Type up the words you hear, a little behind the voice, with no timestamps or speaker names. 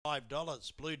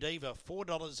$5. Blue Diva,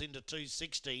 $4 into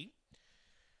 $2.60.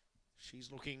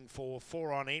 She's looking for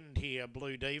 4 on end here,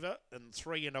 Blue Diva, and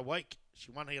 3 in a week.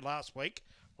 She won here last week,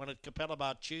 won at Capella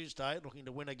Bar Tuesday, looking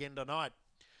to win again tonight.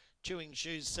 Chewing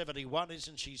Shoes 71,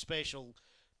 Isn't She Special?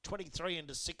 23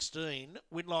 into 16.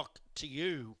 Winlock to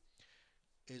You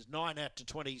is 9 out to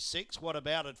 26. What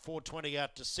About It? 420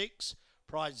 out to 6.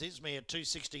 Prize Isme at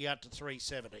 260 out to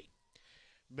 370.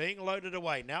 Being loaded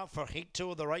away now for Heat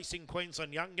 2 of the Racing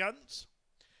Queensland Young Guns.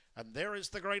 And there is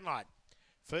the green light.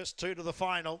 First 2 to the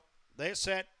final. They're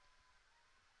set.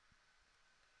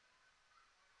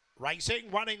 Racing,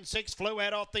 1 in 6, flew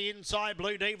out off the inside.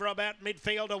 Blue Diva about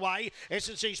midfield away.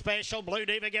 Isn't She Special? Blue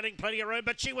Diva getting plenty of room,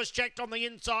 but she was checked on the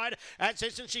inside. As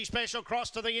Isn't She Special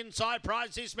crossed to the inside.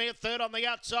 Prize Isme third on the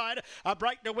outside. A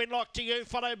break to Winlock to You,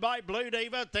 followed by Blue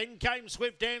Diva. Then came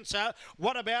Swift Dancer.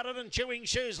 What About It? And Chewing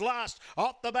Shoes last.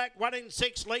 Off the back, 1 in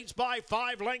 6, leads by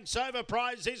 5 lengths over.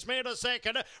 Prize Isme at a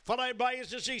second, followed by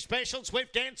Isn't She Special.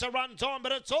 Swift Dancer runs on,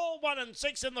 but it's all 1 and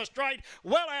 6 in the straight.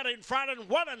 Well out in front, and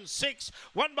 1 and 6.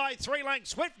 Won by 3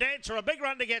 lengths. Swift Dancer, a big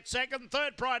run to get second.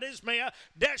 Third, Pride Ismere,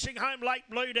 dashing home late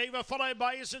Blue Diva, followed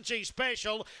by Isn't She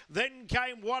Special. Then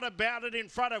came What About It in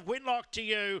front of Winlock to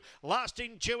You. Last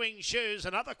in Chewing Shoes.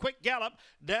 Another quick gallop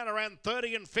down around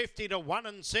 30 and 50 to 1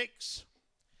 and 6.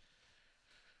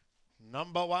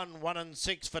 Number 1, 1 and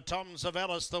 6 for Tom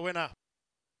Zavellis, the winner.